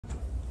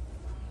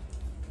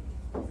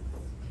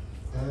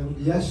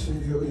Yes,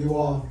 you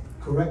are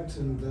correct,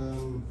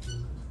 and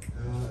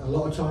a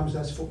lot of times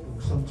that's football.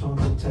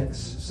 Sometimes it takes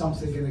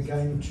something in a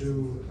game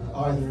to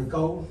either a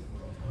goal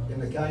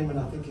in a game, and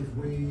I think if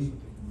we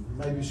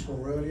maybe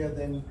score earlier,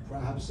 then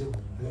perhaps it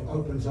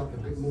opens up a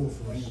bit more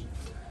for us.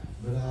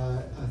 But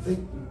I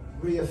think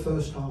really a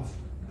first half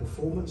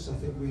performance, I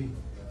think we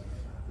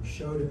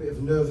showed a bit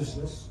of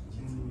nervousness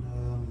in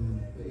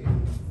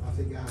I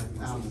think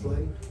our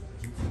play.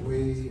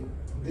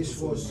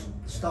 This was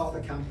the start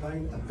of the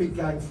campaign, a big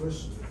game for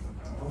us,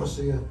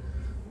 obviously a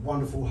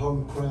wonderful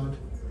home crowd,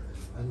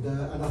 and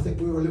I think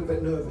we were a little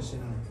bit nervous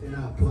in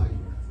our play,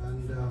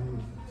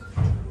 and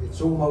it's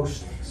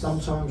almost,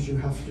 sometimes you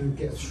have to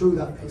get through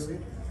that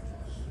period.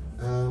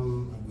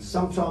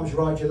 Sometimes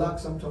ride your luck,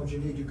 sometimes you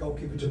need your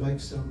goalkeeper to make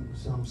some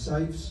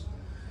saves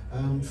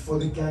for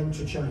the game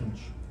to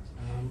change.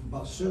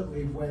 But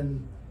certainly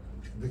when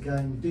the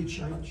game did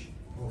change,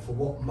 or for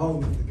what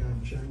moment the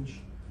game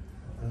changed,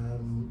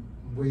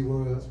 we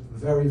were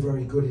very,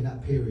 very good in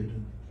that period.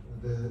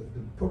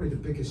 Probably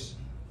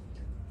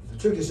the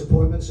two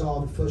disappointments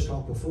are the first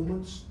half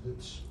performance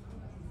that's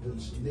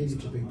needed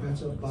to be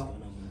better, but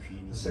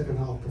the second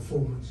half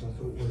performance I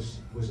thought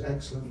was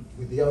excellent.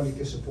 With the only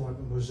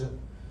disappointment was that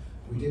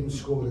we didn't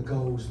score the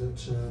goals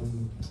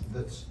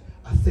that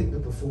I think the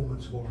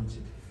performance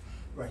warranted.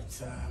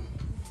 Right.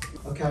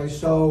 Okay,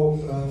 so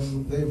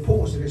the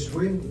importance of this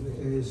win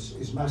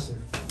is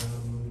massive.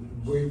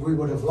 We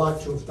would have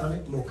liked to have done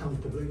it more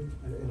comfortably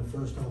in the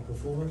first half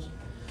performance,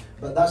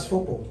 but that's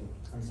football,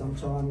 and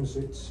sometimes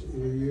it's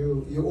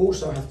you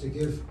also have to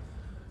give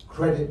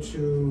credit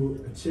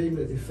to a team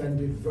that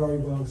defended very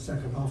well in the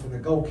second half, and a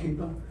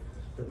goalkeeper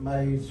that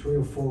made 3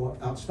 or 4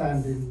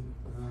 outstanding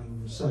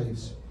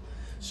saves.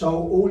 So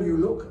all you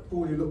look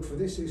for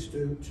this is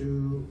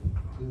to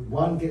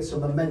one, get some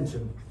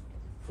momentum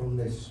from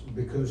this,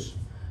 because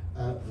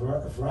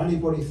for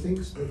anybody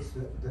thinks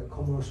that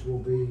Comoros will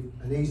be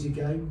an easy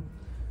game,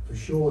 for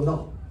sure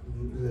not.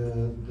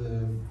 The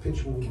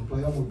pitch we'll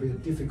play on will be a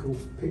difficult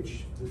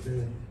pitch that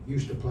they're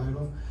used to playing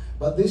on.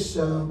 But this,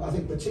 I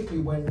think,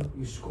 particularly when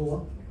you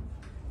score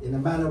in the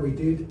manner we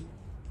did,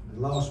 the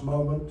last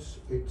moment,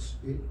 it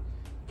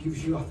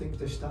gives you, I think,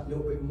 just that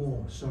little bit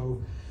more.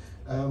 So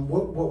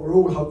what we're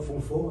all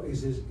hopeful for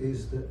is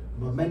that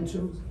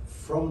momentum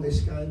from this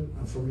game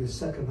and from the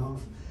second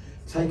half,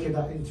 taking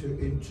that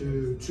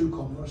into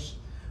Comoros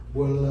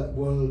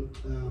will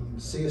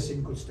see us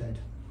in good stead.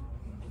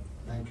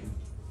 Thank you.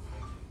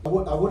 I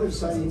wouldn't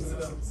say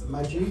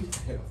Majid.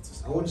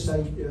 I wouldn't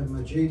say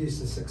Majid is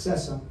the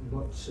successor.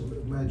 What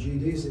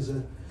Majid is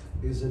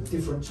a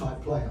different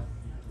type player.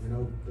 You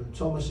know,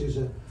 Thomas is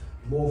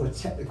more of a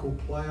technical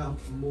player,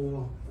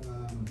 more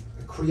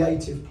a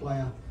creative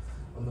player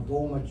on the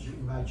ball.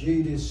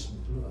 Majid is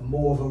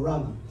more of a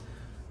runner.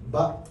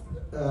 But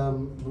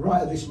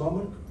right at this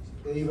moment,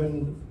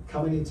 even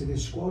coming into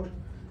this squad,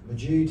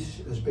 Majid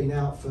has been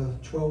out for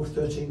 12,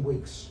 13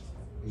 weeks.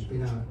 He's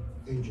been out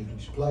injured.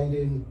 He's played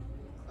in,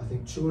 I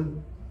think,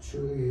 two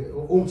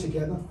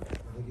altogether.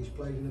 I think he's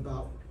played in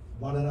about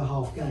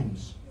 1.5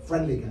 games,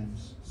 friendly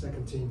games,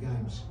 second team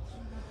games.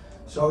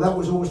 So that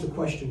was always the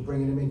question,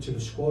 bringing him into the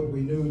squad.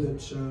 We knew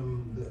that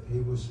he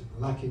was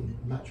lacking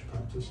match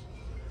practice.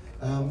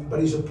 But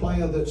he's a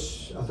player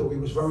that's, I thought he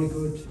was very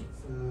good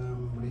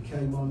when he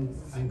came on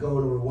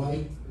Angola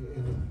away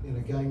in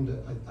a game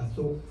that I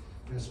thought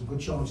there had some good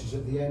chances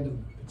at the end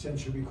and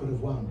potentially we could have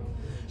won.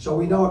 So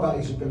we know about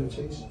his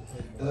abilities.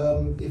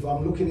 If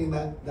I'm looking in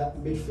that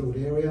midfield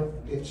area,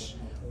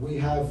 we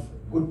have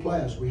good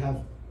players. We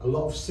have a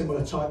lot of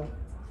similar type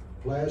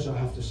players, I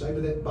have to say,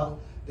 but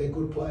they're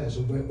good players,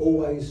 and we're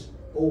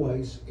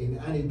always in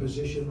any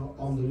position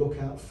on the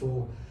lookout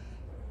for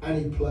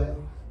any player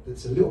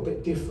that's a little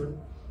bit different,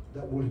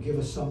 that will give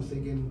us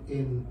something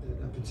in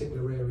a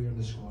particular area in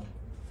the squad.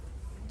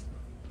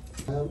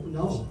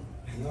 No,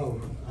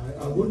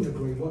 I wouldn't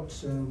agree. I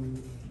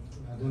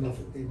don't know if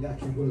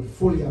Inaki will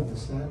fully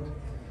understand.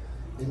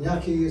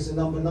 Inaki is a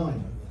number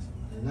 9.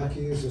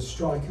 Inaki is a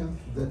striker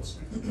that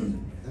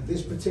at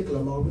this particular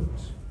moment,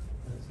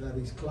 that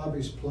his club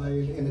is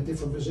playing in a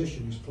different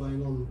position. He's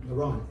playing on the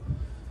right.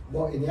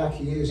 What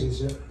Inaki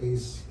is an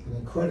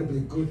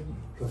incredibly good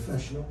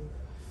professional,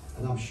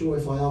 and I'm sure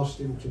if I asked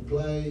him to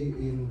play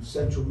in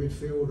central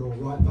midfield or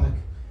right back,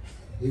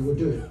 he would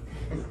do it.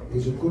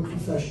 He's a good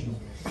professional.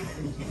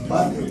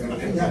 But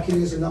Inaki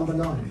is a number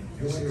 9.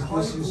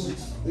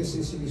 This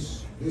is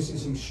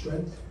his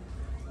strength.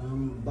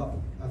 But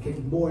I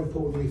think more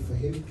importantly for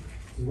him,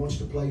 he wants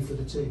to play for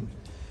the team.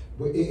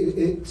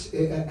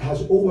 It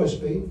has always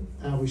been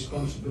our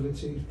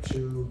responsibility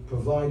to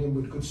provide him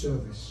with good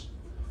service,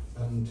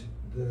 and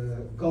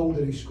the goal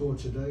that he scored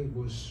today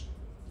was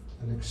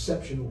an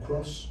exceptional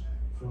cross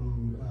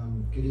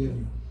from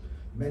Gideon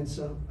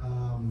Mensah,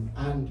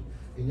 and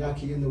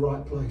Inaki in the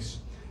right place.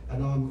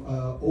 And I'm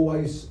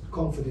always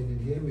confident in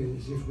him,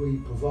 is if we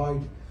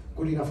provide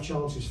good enough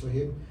chances for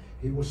him,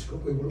 we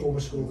will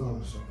always score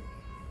goals.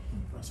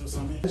 I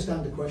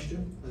understand the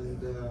question,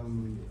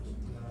 and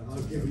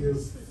I'll give you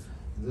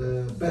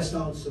the best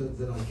answer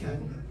that I can.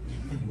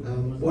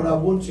 What I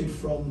wanted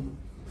from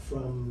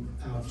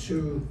our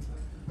two,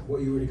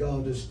 what you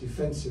regard as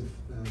defensive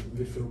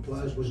midfield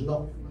players, was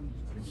not,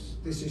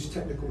 this is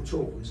technical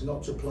talk, it's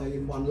not to play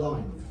in one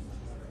line.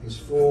 It's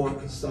for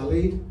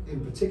Salid,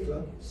 in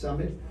particular,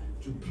 Samid,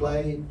 to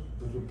play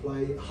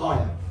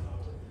higher.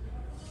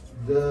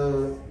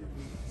 The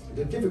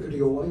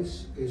difficulty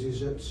always is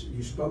that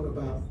you spoke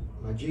about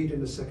Majid in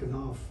the second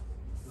half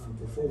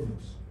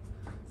performance.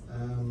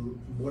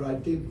 What I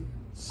did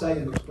say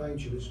and explain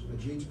to you is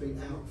Majid's been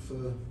out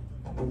for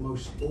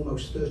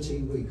almost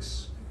 13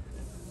 weeks.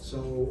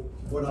 So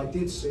what I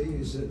did see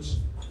is that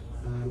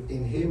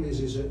in him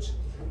is that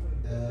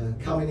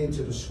coming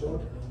into the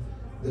squad,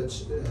 that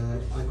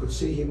I could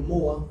see him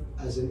more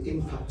as an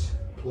impact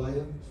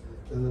player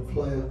than a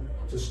player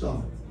to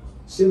start.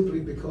 Simply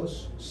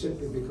because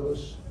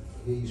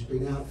he's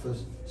been out for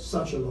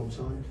such a long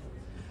time,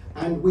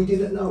 and we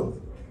didn't know.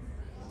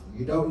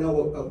 You don't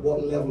know at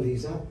what level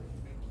he's at.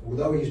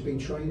 Although he's been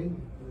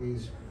training,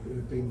 he's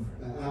been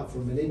out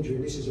from an injury,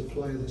 and this is a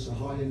player that's a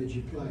high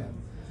energy player.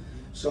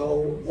 So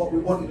what we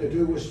wanted to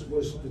do was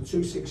the 2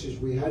 6s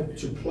we had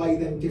to play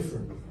them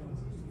different.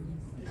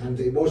 And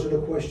it wasn't a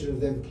question of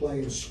them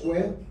playing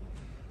square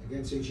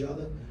against each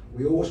other.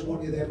 We always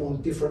wanted them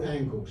on different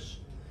angles.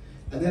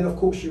 And then of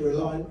course you're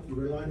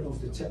relying on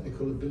the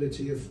technical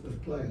ability of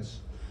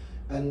players.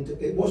 And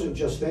it wasn't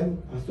just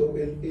them. I thought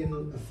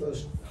in a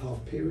first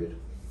half period,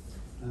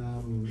 I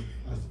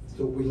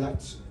thought we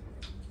lacked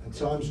at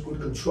times good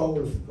control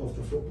of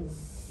the football.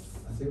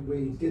 I think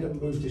we didn't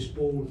move this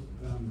ball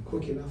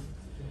quick enough,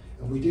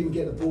 and we didn't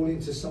get the ball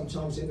into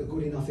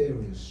good enough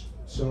areas.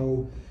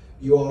 So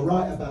you are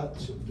right about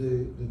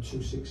the 2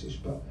 6s,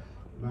 but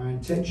my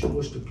intention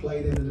was to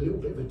play them in a little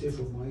bit of a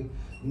different way,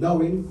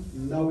 knowing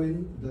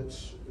that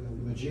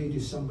Majid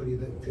is somebody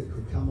that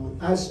could come on,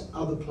 as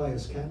other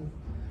players can,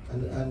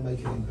 and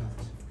make an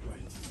impact.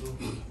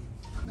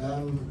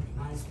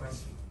 Nice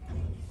question.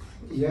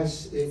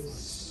 Yes,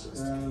 it's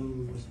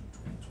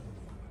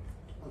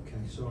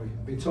okay. Sorry,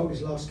 I've been told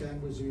his last game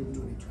was in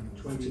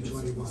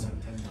 2021.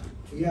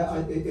 Yeah,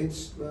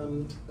 it's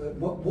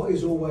what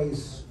is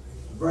always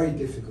very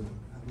difficult.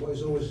 What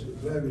is always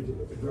very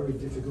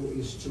difficult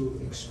is to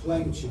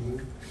explain to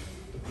you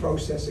the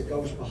process that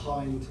goes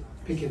behind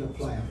picking a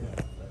player,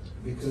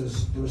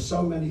 because there are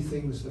so many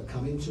things that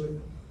come into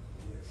it.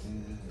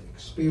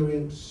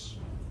 Experience,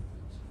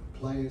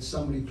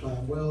 somebody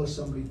playing well,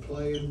 somebody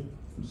playing,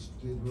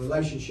 the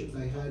relationship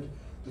they had,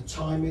 the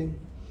timing,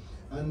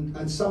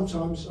 and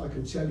sometimes I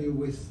can tell you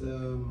with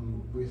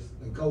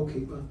a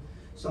goalkeeper,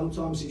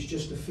 sometimes it's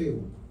just a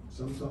feel.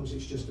 Sometimes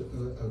it's just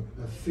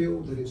a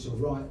feel that it's a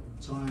right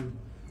time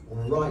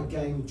or a right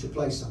game to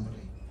play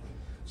somebody.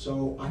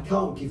 So I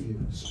can't give you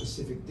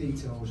specific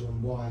details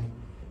on why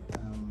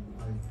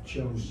I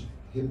chose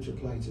him to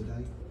play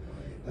today.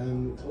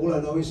 All I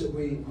know is that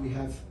we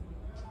have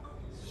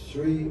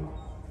three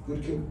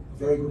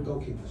very good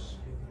goalkeepers.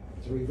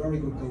 Three very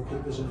good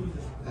goalkeepers,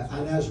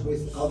 and as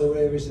with other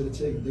areas of the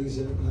team, these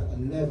are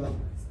never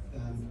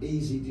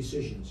easy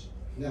decisions,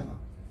 never.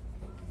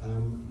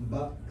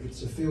 But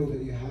it's a feel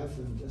that you have,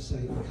 and I say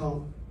I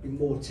can't be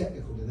more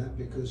technical than that,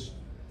 because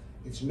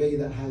it's me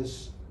that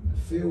has the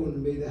feel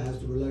and me that has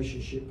the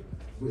relationship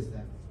with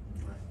them.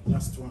 Right.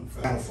 Last one.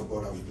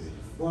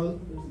 Well,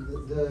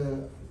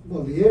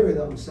 the area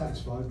that I'm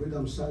satisfied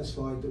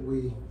that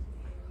we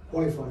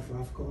qualified for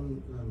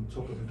AFCON,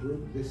 top of the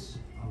group. This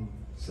I'm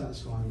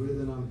satisfied with,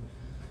 and I'm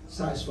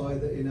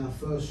satisfied that in our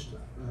first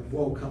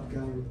World Cup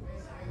game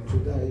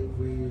today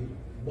we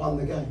won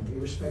the game,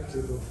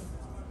 irrespective of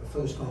the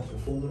first half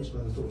performance,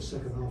 but I thought the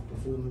second half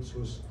performance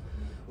was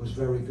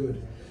very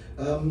good.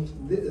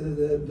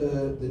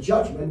 The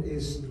judgment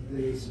is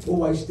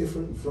always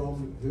different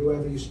from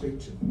whoever you speak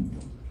to.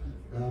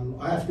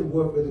 I have to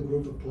work with a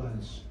group of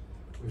players.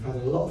 We've had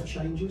a lot of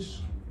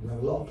changes. We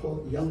have a lot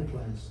of young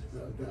players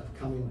that have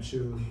come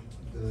into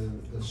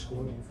the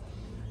squad,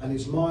 and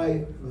it's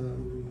my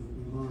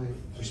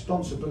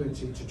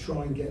responsibility to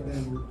try and get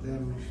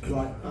them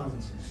right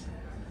balances.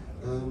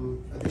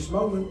 At this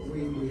moment,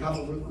 we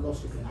haven't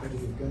lost a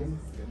competitive game.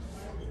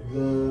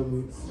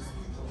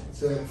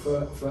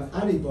 For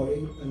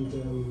anybody, and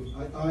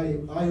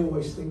I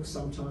always think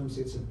sometimes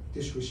it's a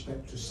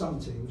disrespect to some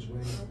teams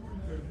when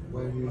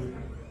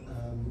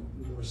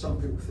there are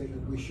some people think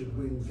that we should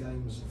win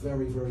games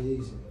very, very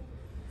easy.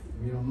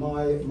 You know,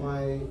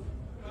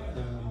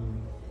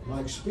 my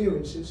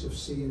experiences of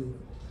seeing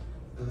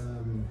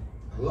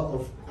a lot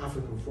of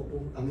African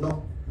football, and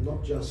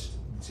not just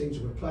the teams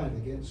we're playing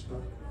against,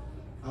 but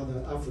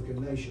other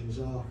African nations,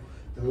 are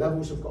the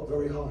levels have got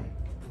very high,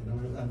 you know,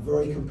 and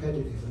very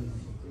competitive, and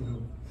you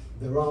know,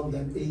 there aren't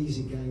them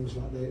easy games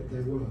like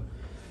they were.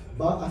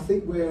 But I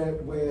think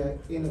we're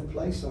in a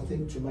place, I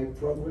think, to make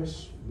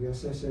progress.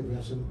 As I said, we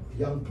have some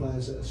young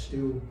players that are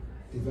still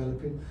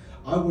developing.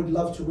 I would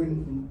love to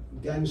win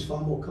games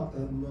far more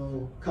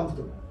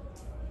comfortable.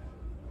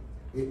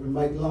 It would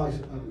make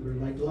life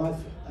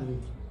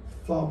and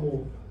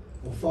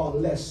far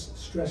less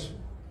stressful,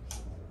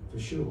 for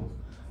sure.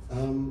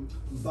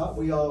 But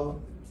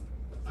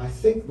I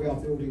think we are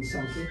building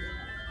something,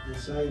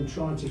 let's say, and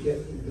trying to get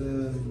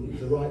the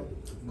right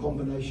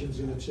combinations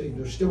in the team.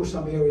 There are still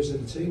some areas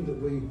of the team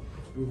that we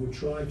will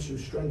try to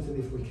strengthen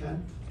if we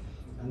can,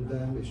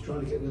 and it's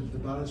trying to get the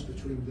balance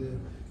between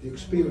the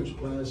experienced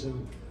players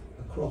and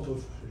a crop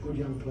of good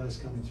young players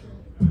coming through.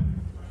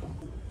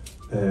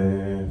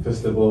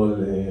 First of all,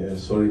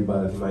 sorry,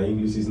 but my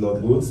English is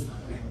not good.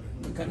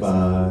 But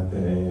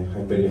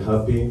I'm very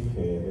happy.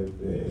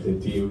 The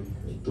team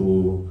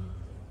do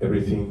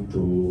everything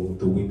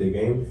to win the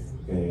game.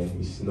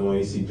 It's no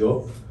easy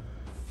job,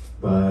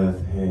 but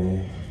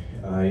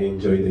I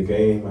enjoy the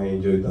game. I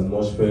enjoy the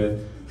atmosphere.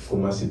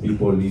 Kumasi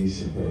people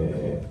is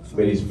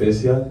very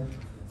special,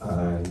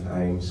 and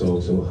I'm so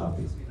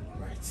happy.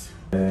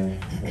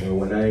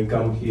 When I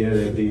come here,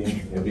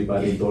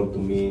 everybody talk to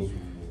me,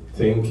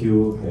 thank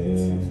you,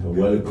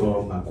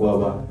 welcome,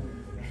 Aquaba,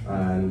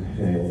 and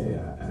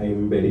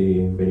I'm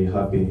very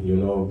happy, you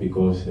know,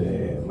 because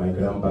my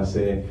grandpa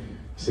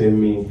said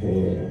me,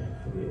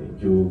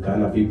 you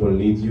Ghana people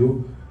need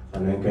you,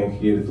 and I came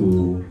here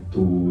to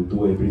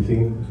do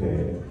everything.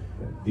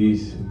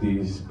 This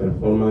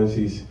performance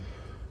is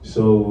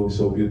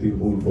so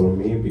beautiful for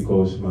me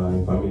because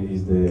my family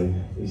is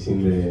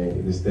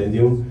in the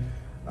stadium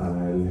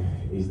and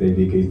is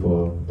dedicated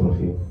for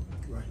him.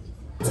 Right.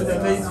 So the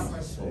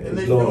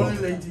only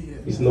lady here.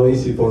 It's not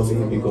easy for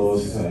me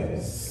because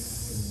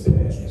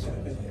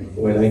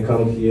when I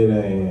come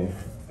here,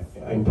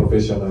 I'm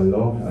professional,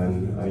 no?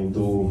 And I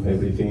do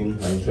everything.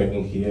 I'm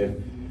training here.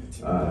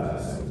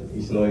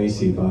 It's not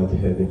easy, but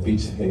the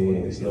pitch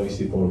is not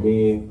easy for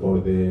me, for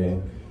the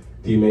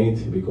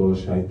teammate,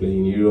 because I play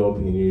in Europe.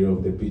 In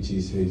Europe, the pitch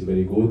is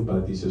very good,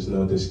 but this is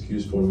not an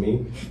excuse for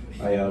me.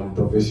 I am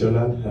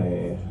professional.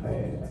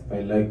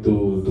 I like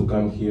to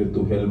come here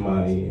to help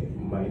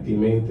my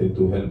teammate,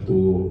 to help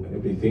to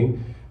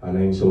everything, and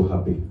I'm so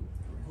happy.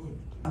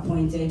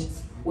 Appointed,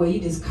 were you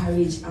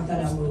discouraged after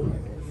that move?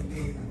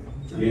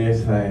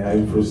 Yes,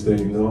 I'm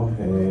frustrated, you know,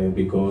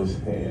 because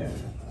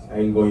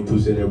I'm going to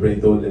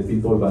celebrate all the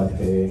people, but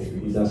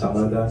it doesn't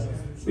matter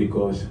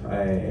because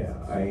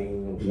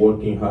I'm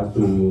working hard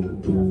to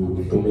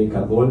make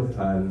a goal,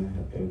 and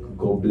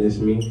God bless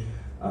me.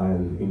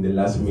 And in the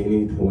last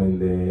minute, when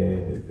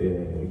the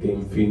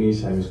game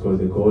finished, I scored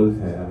the goal,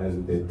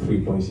 and the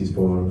 3 points is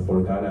for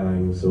Ghana.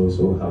 I'm so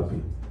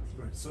happy.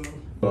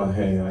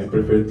 I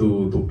prefer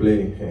to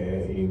play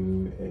in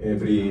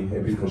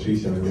every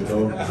position, you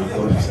know,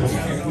 because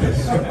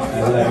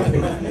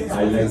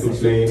I like to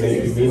play in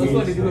 80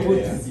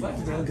 minutes.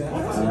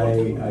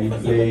 I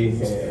play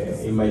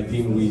in my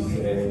team with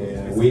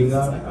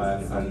winger,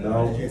 and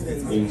now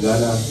in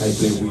Ghana I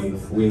play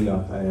with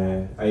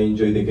winger. I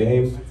enjoy the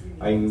game.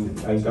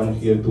 I come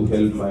here to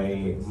help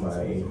my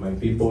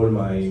people,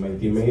 my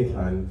teammates,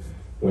 and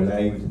when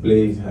I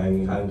play,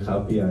 I'm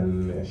happy,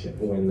 and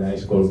when I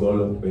score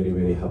goal,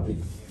 very happy.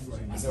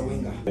 As a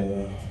winger.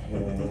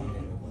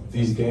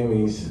 This game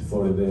is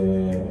for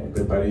the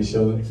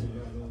preparation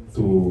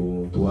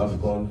to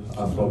AFCON.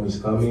 AFCON is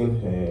coming.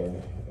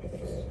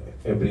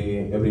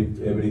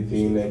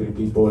 Every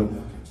people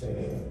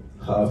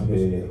have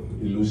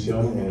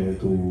illusion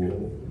to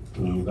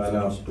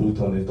Ghana put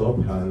on the top,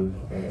 and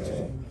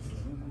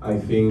I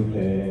think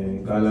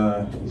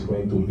Ghana is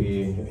going to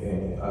be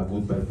a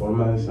good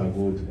performance, a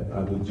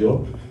good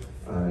job,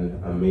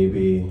 and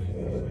maybe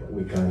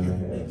we can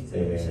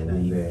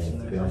win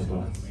the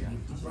AFCON.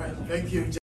 Right, thank you.